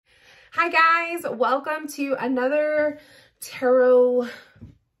Hi guys, welcome to another tarot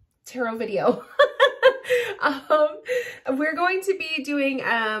video. We're going to be doing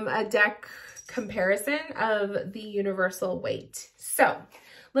a deck comparison of the Universal Waite. So,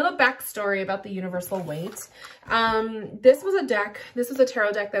 little backstory about the Universal Waite. This was a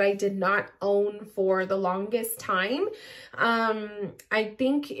tarot deck that I did not own for the longest time. I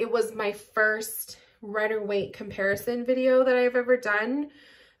think it was my first Rider-Waite comparison video that I've ever done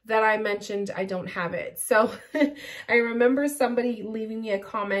that I mentioned I don't have it. So I remember somebody leaving me a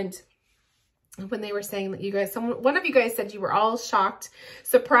comment when they were saying that you guys, one of you guys said you were all shocked,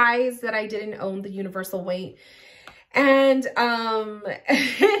 surprised that I didn't own the Universal Waite. And,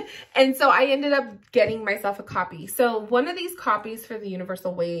 and so I ended up getting myself a copy. So one of these copies for the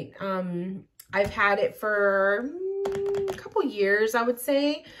Universal Waite, I've had it for a couple years, I would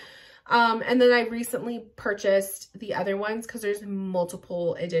say. And then I recently purchased the other ones because there's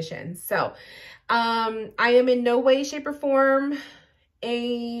multiple editions. So, I am in no way, shape, or form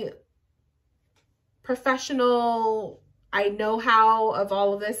a professional, I know how of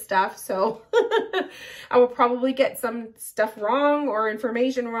all of this stuff. So I will probably get some stuff wrong or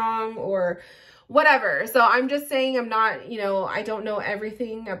information wrong or whatever. So I'm just saying I'm not, I don't know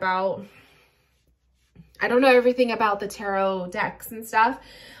everything about the tarot decks and stuff,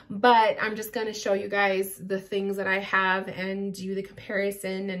 but I'm just going to show you guys the things that I have and do the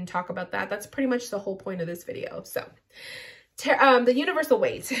comparison and talk about that. That's pretty much the whole point of this video. So, the Universal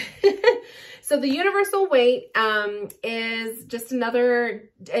Waite. So the Universal Waite is just another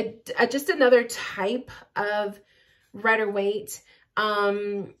type of Rider-Waite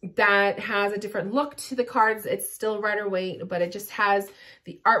that has a different look to the cards. It's still Rider-Waite, but it just has,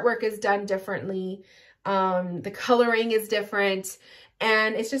 the artwork is done differently. The coloring is different,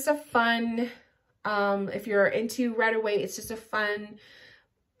 and it's just a fun, if you're into Rider-Waite, it's just a fun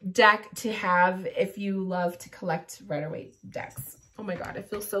deck to have if you love to collect Rider-Waite decks. Oh my God, I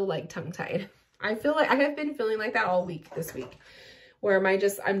feel so like tongue-tied. I feel like I have been feeling like that all week this week, where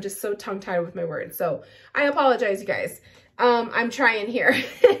I'm just so tongue-tied with my words. So I apologize, you guys. I'm trying here.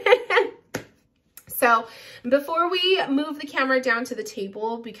 So before we move the camera down to the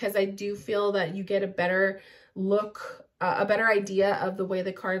table, because I do feel that you get a better look, a better idea of the way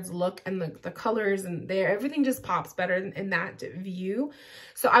the cards look and the colors and everything just pops better in that view.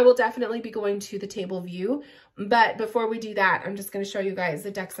 So I will definitely be going to the table view. But before we do that, I'm just going to show you guys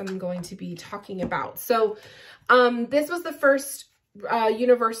the decks I'm going to be talking about. So this was the first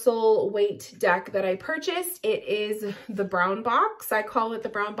Universal Waite deck that I purchased. It is the brown box. I call it the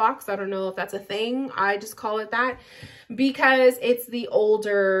brown box. I don't know if that's a thing. I just call it that because it's the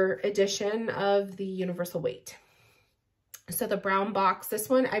older edition of the Universal Waite. So the brown box, this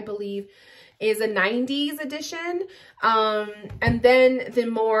one I believe is a 90s edition. And then the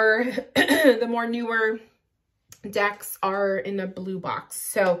more newer decks are in a blue box.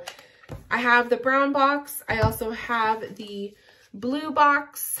 So I have the brown box. I also have the blue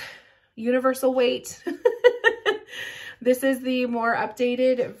box Universal Waite. This is the more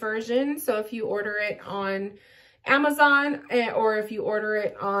updated version. So if you order it on Amazon or if you order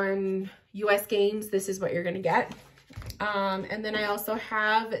it on US Games, this is what you're going to get. And then I also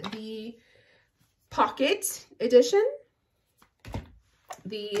have the pocket edition,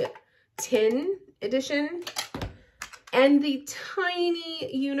 the tin edition, and the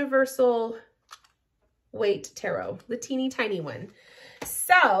tiny Universal Waite tarot, the teeny tiny one.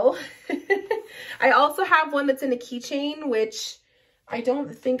 So I also have one that's in a keychain, which I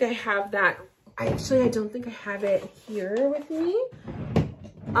don't think I have that. I don't think I have it here with me.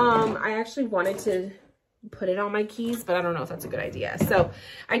 I actually wanted to put it on my keys, but I don't know if that's a good idea. So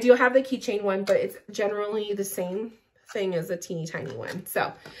I do have the keychain one, but it's generally the same thing as a teeny tiny one.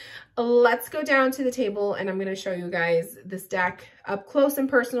 So let's go down to the table and I'm going to show you guys this deck up close and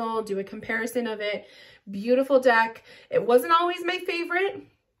personal, do a comparison of it. Beautiful deck. It wasn't always my favorite.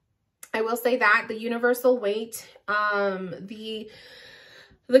 I will say that the Universal Waite,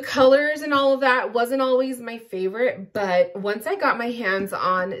 the colors and all of that wasn't always my favorite, but once I got my hands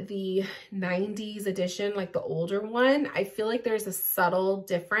on the 90s edition, like the older one, I feel like there's a subtle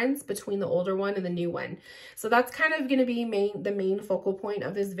difference between the older one and the new one. So that's kind of going to be the main focal point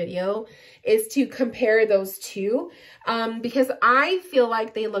of this video, is to compare those two, because I feel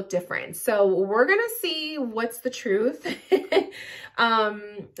like they look different. So we're going to see what's the truth.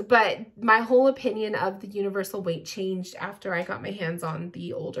 But my whole opinion of the Universal Waite changed after I got my hands on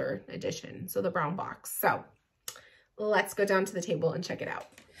the older edition, so the brown box. So let's go down to the table and check it out.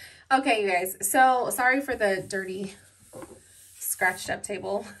 Okay, you guys, so sorry for the dirty, scratched up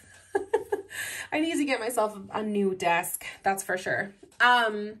table. I need to get myself a new desk, that's for sure.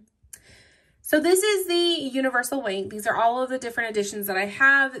 So this is the Universal Waite. These are all of the different editions that I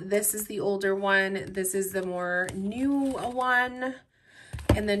have. This is the older one. This is the more new one.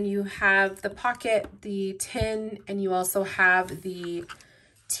 And then you have the pocket, the tin, and you also have the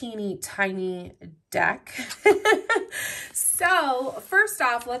teeny tiny deck. So first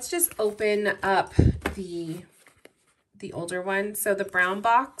off, let's just open up the older one. So the brown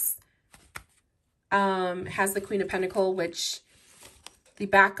box has the Queen of Pentacles, which the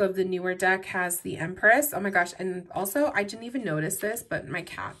back of the newer deck has the Empress. Oh my gosh. And also, I didn't even notice this, but my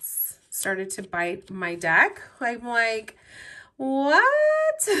cats started to bite my deck. I'm like,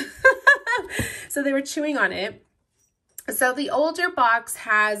 what? So they were chewing on it. So the older box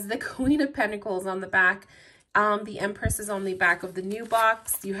has the Queen of Pentacles on the back. The Empress is on the back of the new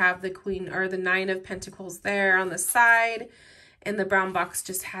box. You have the Queen or the Nine of Pentacles there on the side. And the brown box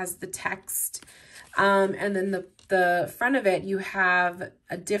just has the text. And then the front of it, you have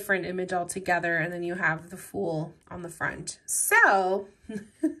a different image altogether. And then you have the Fool on the front. So,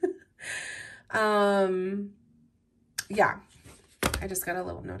 yeah. I just got a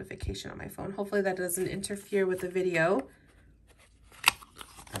little notification on my phone. Hopefully that doesn't interfere with the video.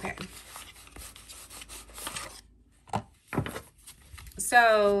 Okay.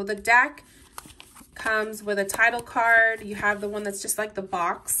 So the deck comes with a title card. You have the one that's just like the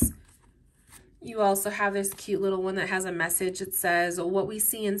box. You also have this cute little one that has a message. It says, what we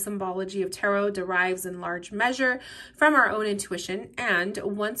see in symbology of tarot derives in large measure from our own intuition and,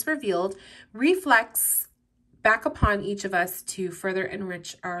 once revealed, reflects back upon each of us to further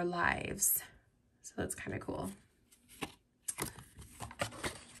enrich our lives. So that's kind of cool.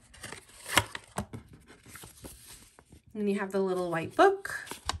 And you have the little white book.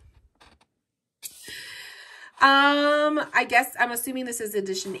 I guess I'm assuming this is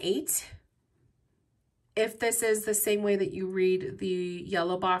edition 8. If this is the same way that you read the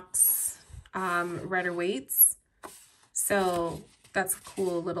yellow box Rider Waites. So that's a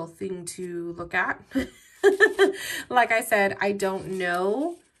cool little thing to look at. Like I said, I don't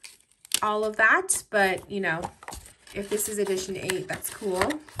know all of that, but you know, if this is edition 8, that's cool.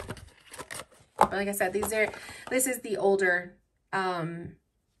 But like I said, this is the older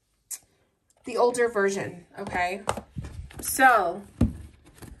version. Okay. So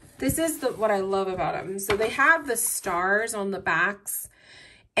this is what I love about them. So they have the stars on the backs,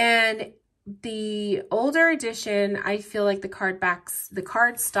 and the older edition, I feel like the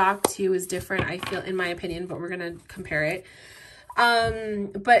card stock too is different, I feel, in my opinion, but we're going to compare it.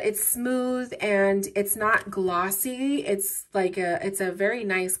 But it's smooth and it's not glossy. It's like it's a very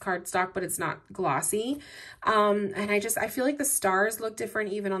nice cardstock, but it's not glossy. And I feel like the stars look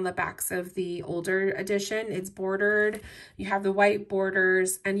different even on the backs of the older edition. It's bordered. You have the white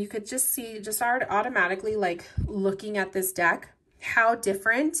borders, and you could just see, just automatically, like looking at this deck, how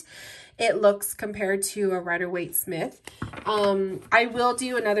different it looks compared to a Rider Waite Smith. I will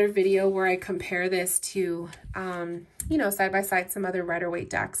do another video where I compare this to, you know, side by side some other Rider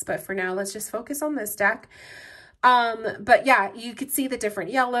Waite decks. But for now, let's just focus on this deck. But yeah, you could see the different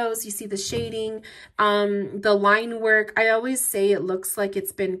yellows. You see the shading, the line work. I always say it looks like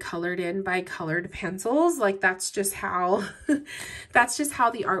it's been colored in by colored pencils. Like that's just how, that's just how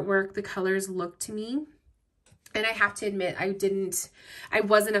the artwork, the colors look to me. And I have to admit, I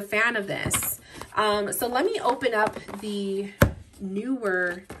wasn't a fan of this. So let me open up the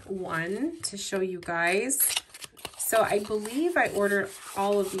newer one to show you guys. So I believe I ordered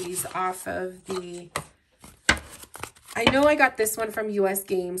all of these off of I know I got this one from US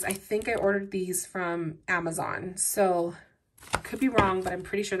Games. I think I ordered these from Amazon. So I could be wrong, but I'm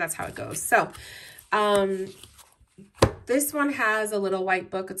pretty sure that's how it goes. So, this one has a little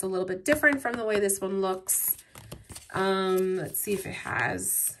white book. It's a little bit different from the way this one looks. Let's see if it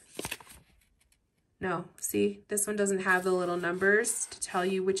has. No, see, this one doesn't have the little numbers to tell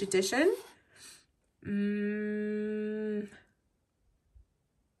you which edition. Nope,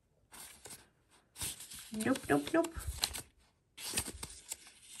 nope, nope.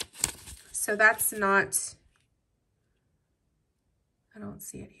 So that's not, I don't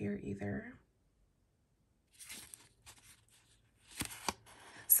see it here either.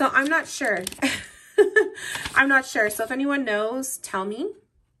 So I'm not sure. I'm not sure. So if anyone knows, tell me.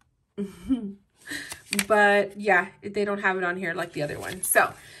 But yeah, they don't have it on here like the other one.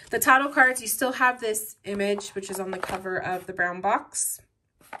 So the title cards, you still have this image, which is on the cover of the brown box.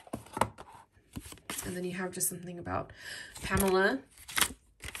 And then you have just something about Pamela.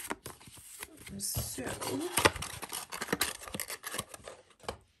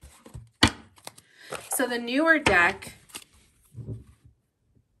 So the newer deck,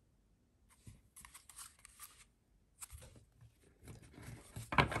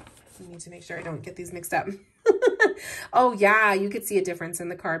 need to make sure I don't get these mixed up. Oh yeah, you could see a difference in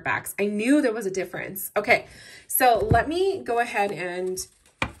the card backs. I knew there was a difference. Okay, so let me go ahead and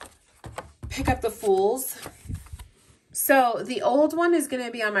pick up the Fools. So the old one is going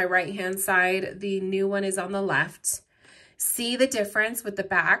to be on my right-hand side. The new one is on the left. See the difference with the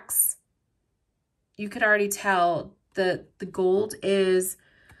backs? You could already tell the gold is,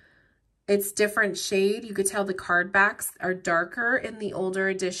 it's different shade. You could tell the card backs are darker in the older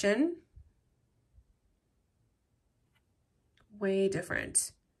edition. Way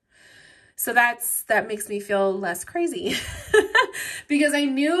different. So that makes me feel less crazy because I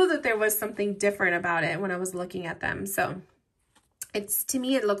knew that there was something different about it when I was looking at them. So to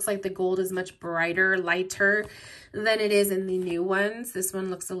me, it looks like the gold is much brighter, lighter than it is in the new ones. This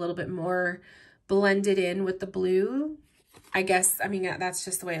one looks a little bit more blended in with the blue. I guess, I mean, that's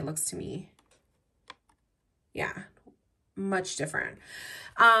just the way it looks to me. Yeah, much different.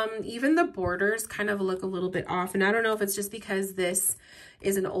 Even the borders kind of look a little bit off, and I don't know if it's just because this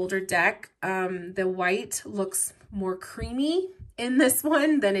is an older deck. The white looks more creamy in this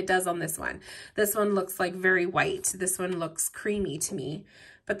one than it does on this one. This one looks like very white. This one looks creamy to me,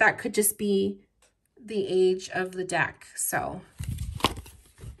 but that could just be the age of the deck. So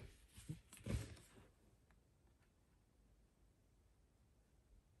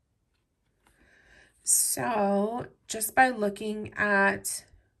just by looking at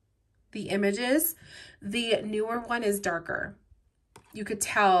the images, the newer one is darker. You could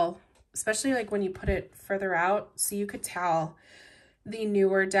tell, especially like when you put it further out, so you could tell the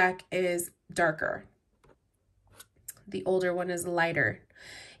newer deck is darker. The older one is lighter.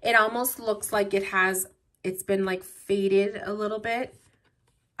 It almost looks like it's been like faded a little bit.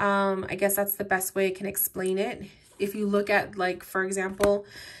 I guess that's the best way I can explain it. If you look at, like, for example,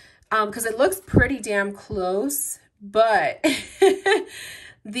 because it looks pretty damn close, but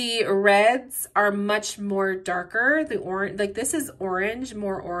the reds are much more darker. The orange, like this is orange,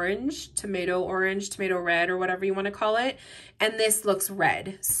 more orange, tomato red, or whatever you want to call it. And this looks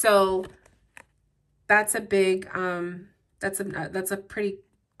red. So that's a big, that's a pretty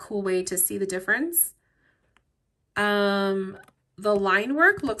cool way to see the difference. The line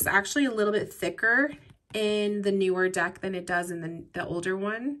work looks actually a little bit thicker in the newer deck than it does in the older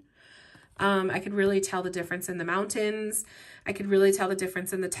one. I could really tell the difference in the mountains. I could really tell the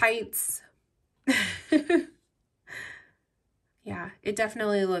difference in the tights. Yeah, it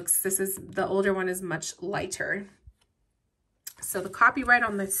definitely looks, the older one is much lighter. So the copyright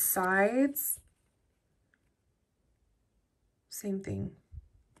on the sides, same thing.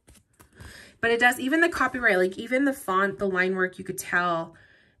 But it does, even the copyright, like even the font, the line work, you could tell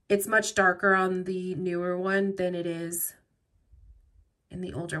it's much darker on the newer one than it is in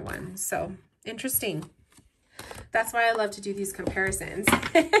the older one. So interesting. That's why I love to do these comparisons.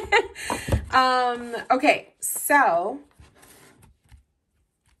 Okay, so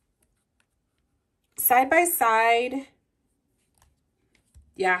side by side,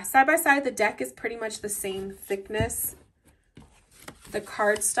 yeah, side by side, the deck is pretty much the same thickness. The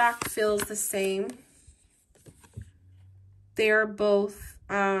cardstock feels the same. They're both,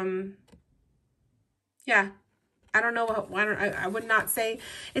 yeah, I don't know what, I would not say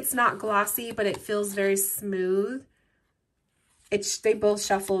it's not glossy, but it feels very smooth. They both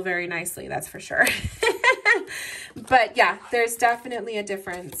shuffle very nicely, that's for sure. But yeah, there's definitely a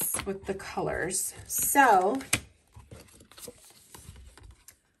difference with the colors. So,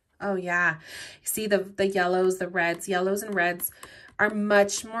 oh yeah, see the yellows, the reds, yellows and reds are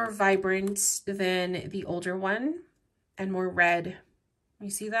much more vibrant than the older one and more red. You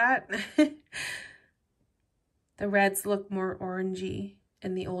see that? The reds look more orangey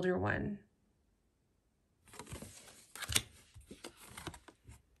in the older one.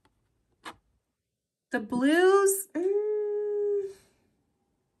 The blues,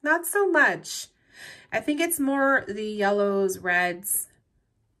 not so much. I think it's more the yellows, reds,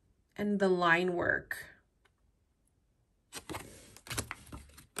 and the line work.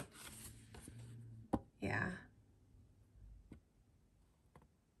 Yeah.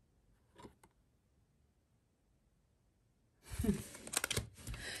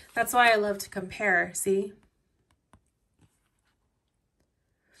 That's why I love to compare, see?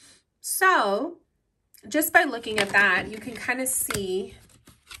 So, just by looking at that, you can kind of see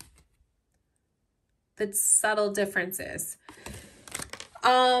the subtle differences.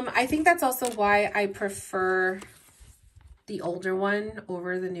 I think that's also why I prefer the older one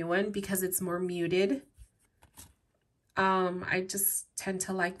over the new one, because it's more muted. I just tend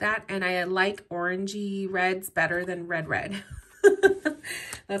to like that, and I like orangey reds better than red.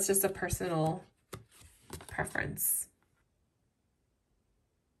 That's just a personal preference.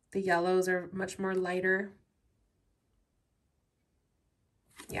 The yellows are much more lighter.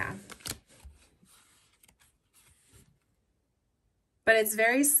 Yeah. But it's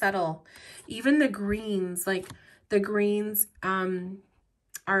very subtle. Even the greens, like the greens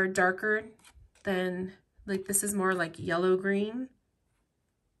are darker than, like this is more like yellow green.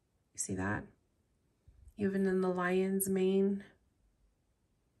 You see that? Even in the lion's mane.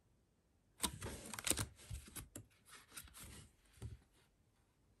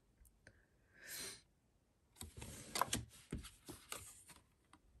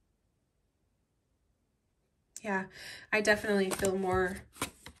 Yeah, I definitely feel more,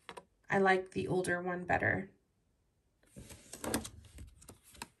 I like the older one better.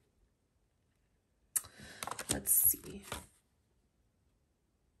 Let's see.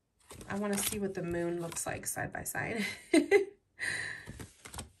 I want to see what the moon looks like side by side.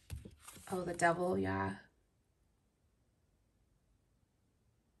 Oh, the devil, yeah.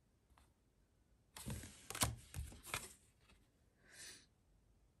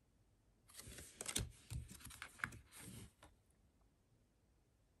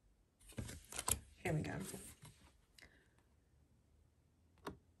 Here we go.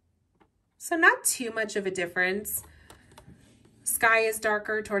 So not too much of a difference. Sky is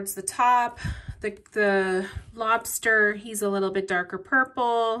darker towards the top. The lobster, he's a little bit darker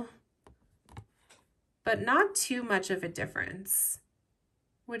purple, but not too much of a difference.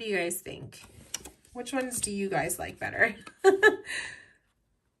 What do you guys think? Which ones do you guys like better?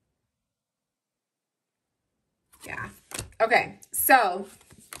 Yeah. Okay, so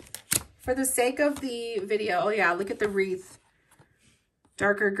for the sake of the video, oh yeah, look at the wreath.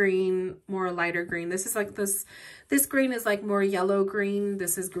 Darker green, more lighter green. This is like this green is like more yellow green.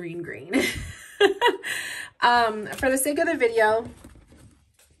 This is green. For the sake of the video,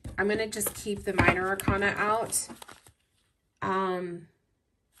 I'm gonna just keep the minor arcana out.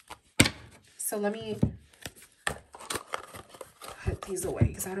 So let me put these away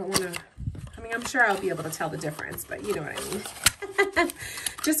because I don't want to, I mean, I'm sure I'll be able to tell the difference, but you know what I mean.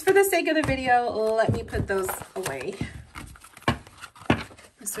 Just for the sake of the video, let me put those away.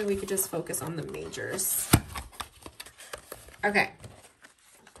 So we could just focus on the majors. Okay.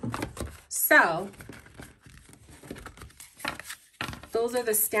 So those are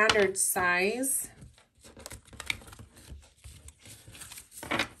the standard size.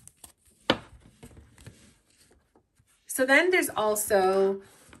 So then there's also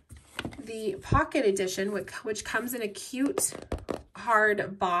the pocket edition, which comes in a cute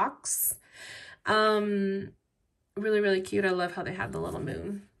hard box. Really cute. I love how they have the little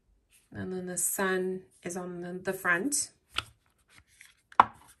moon. And then the sun is on the front.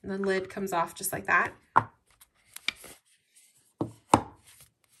 And the lid comes off just like that.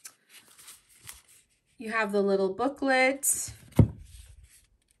 You have the little booklet.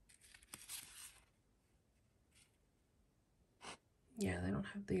 Yeah, they don't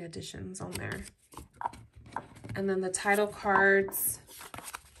have the additions on there. And then the title cards.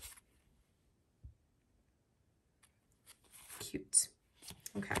 Cute.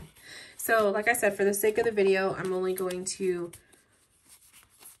 Okay. So like I said, for the sake of the video, I'm only going to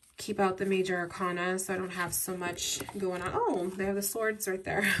keep out the major arcana so I don't have so much going on. Oh, they have the swords right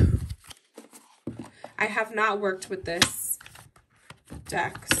there. I have not worked with this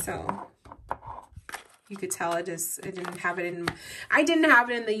deck, so you could tell I didn't have it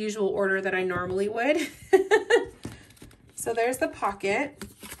in the usual order that I normally would. So there's the pocket.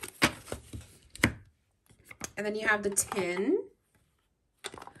 And then you have the tin.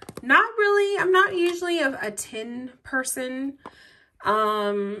 Not really, I'm not usually a tin person.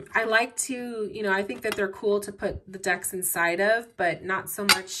 I like to, you know, I think that they're cool to put the decks inside of, but not so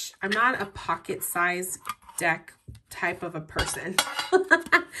much. I'm not a pocket size deck type of a person,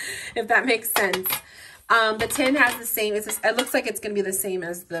 if that makes sense. The tin has the same, it looks like it's going to be the same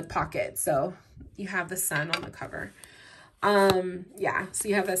as the pocket. So you have the sun on the cover. Yeah, so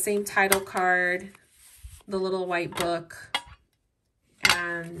you have that same title card, the little white book,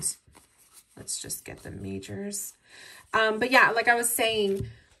 and let's just get the majors. But yeah, like I was saying,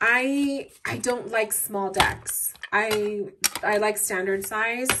 I don't like small decks. I like standard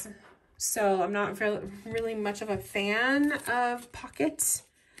size, so I'm not really much of a fan of pocket.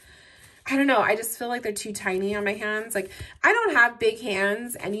 I don't know. I just feel like they're too tiny on my hands. Like, I don't have big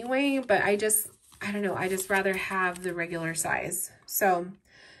hands anyway, but I don't know. I just rather have the regular size. So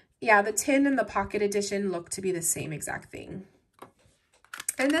yeah, the tin and the pocket edition look to be the same exact thing.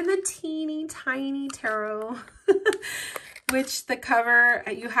 And then the teeny tiny tarot, which the cover,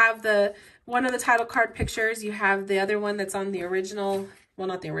 you have one of the title card pictures. You have the other one that's on the original, well,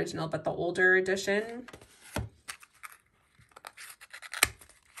 not the original, but the older edition.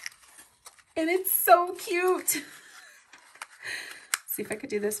 And it's so cute. See if I could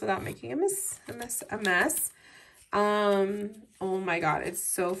do this without making a mess. Oh my God, it's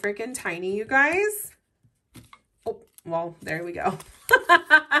so freaking tiny, you guys. Oh, well, there we go.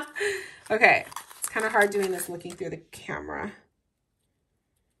 Okay, it's kind of hard doing this looking through the camera.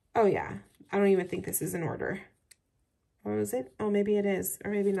 Oh yeah, I don't even think this is in order. Or is it? Oh, maybe it is,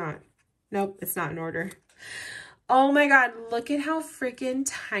 or maybe not. Nope, it's not in order. Oh my God, look at how freaking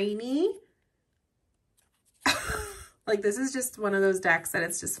tiny. Like, this is just one of those decks that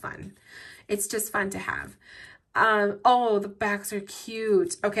it's just fun. It's just fun to have. Oh, the backs are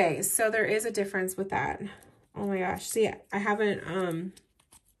cute. Okay, so there is a difference with that. Oh my gosh. See, I haven't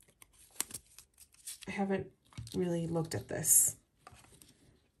really looked at this.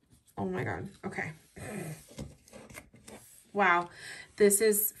 Oh my God. Okay. Wow. This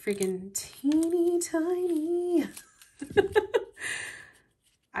is freaking teeny tiny.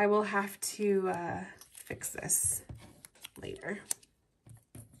 I will have to fix this later.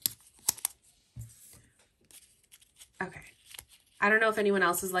 Okay. I don't know if anyone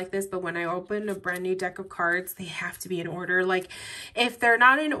else is like this, but when I open a brand new deck of cards, they have to be in order. Like, if they're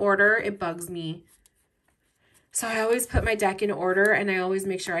not in order, it bugs me. So I always put my deck in order, and I always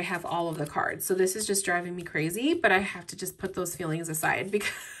make sure I have all of the cards. So this is just driving me crazy, but I have to just put those feelings aside because,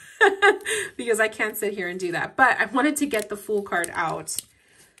 because I can't sit here and do that. But I wanted to get the full card out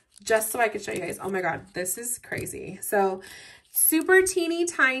just so I could show you guys. Oh my God, this is crazy. So super teeny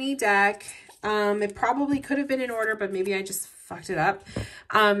tiny deck. It probably could have been in order, but maybe I just fucked it up.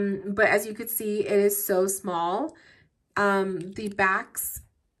 But as you could see, it is so small. The backs,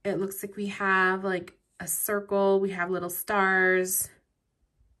 it looks like we have like a circle. We have little stars.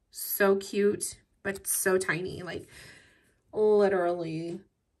 So cute, but so tiny. Like, literally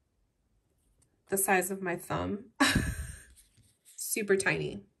the size of my thumb. Super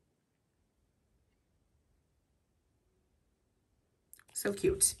tiny. So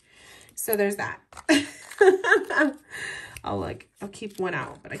cute. So there's that. I'll keep one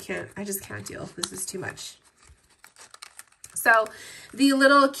out, but I just can't deal. This is too much. So the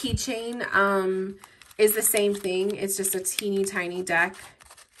little keychain is the same thing. It's just a teeny tiny deck,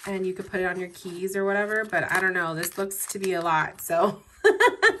 and you could put it on your keys or whatever, but I don't know. This looks to be a lot. So,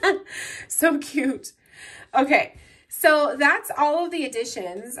 so cute. Okay. So that's all of the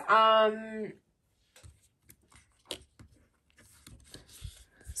additions.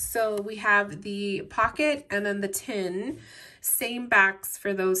 So we have the pocket and then the tin, same backs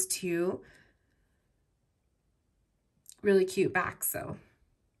for those two. Really cute backs, so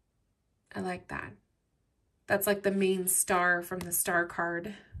I like that. That's like the main star from the star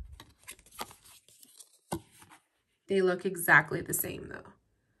card. They look exactly the same though.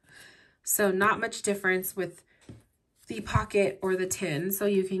 So not much difference with the pocket or the tin. So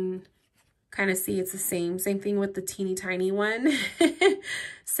you can kind of see it's the same thing with the teeny tiny one.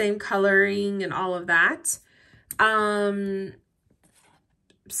 Same coloring and all of that.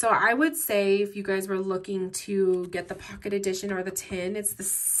 So I would say if you guys were looking to get the pocket edition or the tin, it's the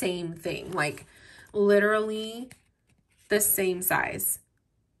same thing, like literally the same size.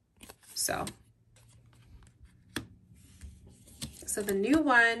 So the new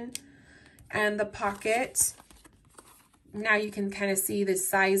one and the pocket, now you can kind of see the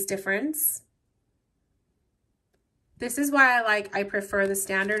size difference. This is why I prefer the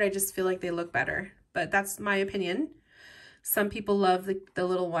standard. I just feel like they look better, but that's my opinion. Some people love the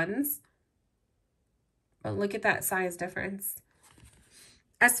little ones, but look at that size difference.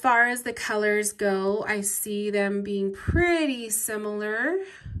 As far as the colors go, I see them being pretty similar.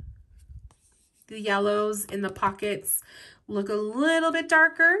 The yellows in the pockets look a little bit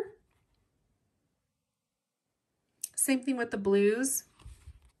darker. Same thing with the blues.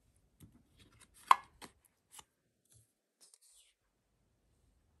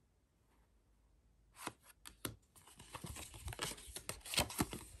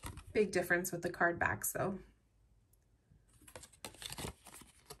 Big difference with the card backs though.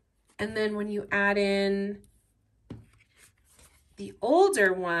 And then when you add in the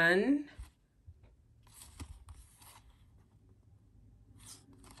older one,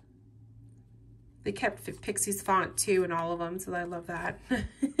 they kept Pixie's font too in all of them, so I love that.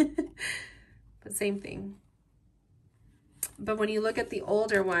 But same thing. But when you look at the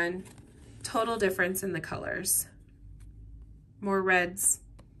older one, total difference in the colors. More reds,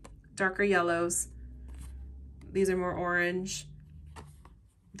 darker yellows. These are more orange.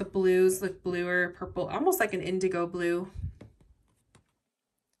 The blues look bluer, purple, almost like an indigo blue.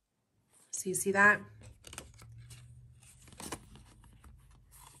 So you see that?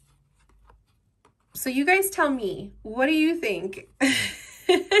 So you guys tell me, what do you think?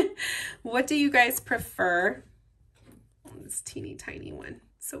 What do you guys prefer? Oh, this teeny tiny one,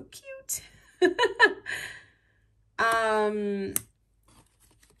 so cute.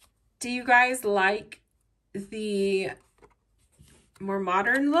 Do you guys like the more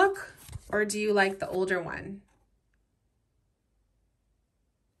modern look, or do you like the older one?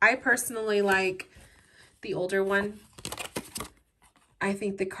 I personally like the older one. I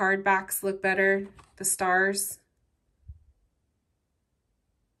think the card backs look better, the stars.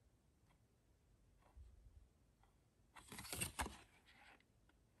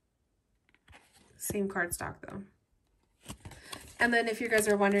 Same cardstock though. And then if you guys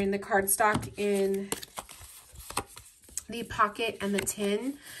are wondering, the cardstock in the pocket and the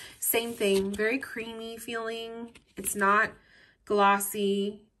tin, same thing, very creamy feeling. It's not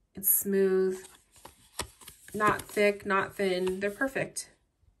glossy, it's smooth, not thick, not thin. They're perfect.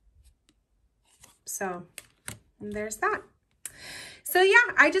 So there's that. So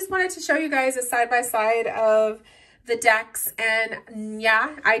yeah, I just wanted to show you guys a side-by-side of the decks, and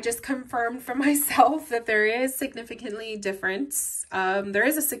yeah, I just confirmed for myself that there is significantly difference. There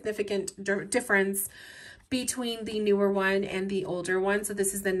is a significant difference between the newer one and the older one. So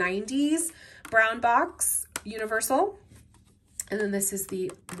this is the 90s brown box universal, and then this is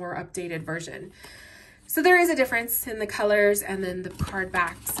the more updated version. So there is a difference in the colors and then the card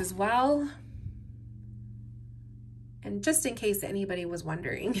backs as well. And just in case anybody was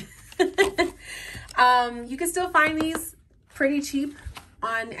wondering, you can still find these pretty cheap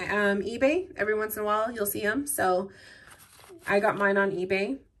on eBay. Every once in a while you'll see them. So I got mine on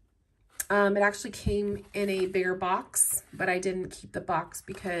eBay. It actually came in a bigger box, but I didn't keep the box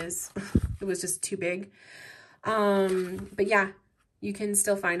because it was just too big. But yeah, you can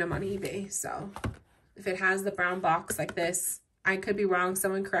still find them on eBay. So if it has the brown box like this, I could be wrong.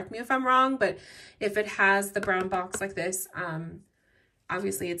 Someone correct me if I'm wrong, but if it has the brown box like this,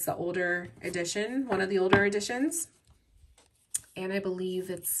 obviously it's the older edition, one of the older editions. And I believe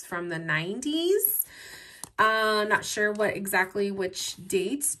it's from the 90s. Not sure which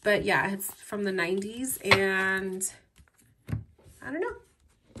date, but yeah, it's from the 90s, and I don't know.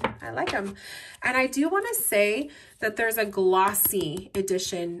 I like them. And I do want to say that there's a glossy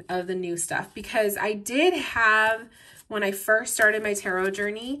edition of the new stuff, because I did have, when I first started my tarot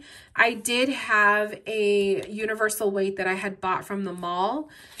journey, I did have a universal Waite that I had bought from the mall.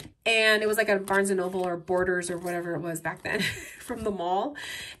 And it was like at Barnes & Noble or Borders or whatever it was back then from the mall.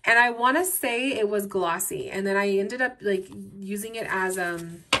 And I want to say it was glossy. And then I ended up like using it as a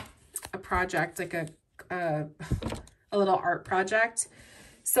project, like a little art project.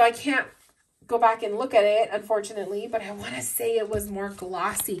 So I can't go back and look at it, unfortunately, but I want to say it was more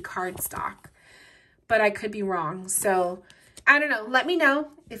glossy cardstock. But I could be wrong. So I don't know. Let me know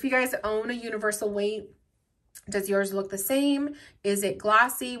if you guys own a universal Waite. Does yours look the same? Is it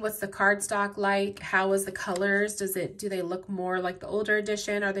glossy? What's the cardstock like? How is the colors? Do they look more like the older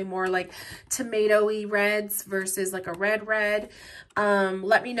edition? Are they more like tomato-y reds versus like a red?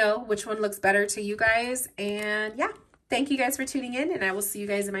 Let me know which one looks better to you guys. And yeah, thank you guys for tuning in, and I will see you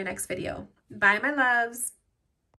guys in my next video. Bye, my loves.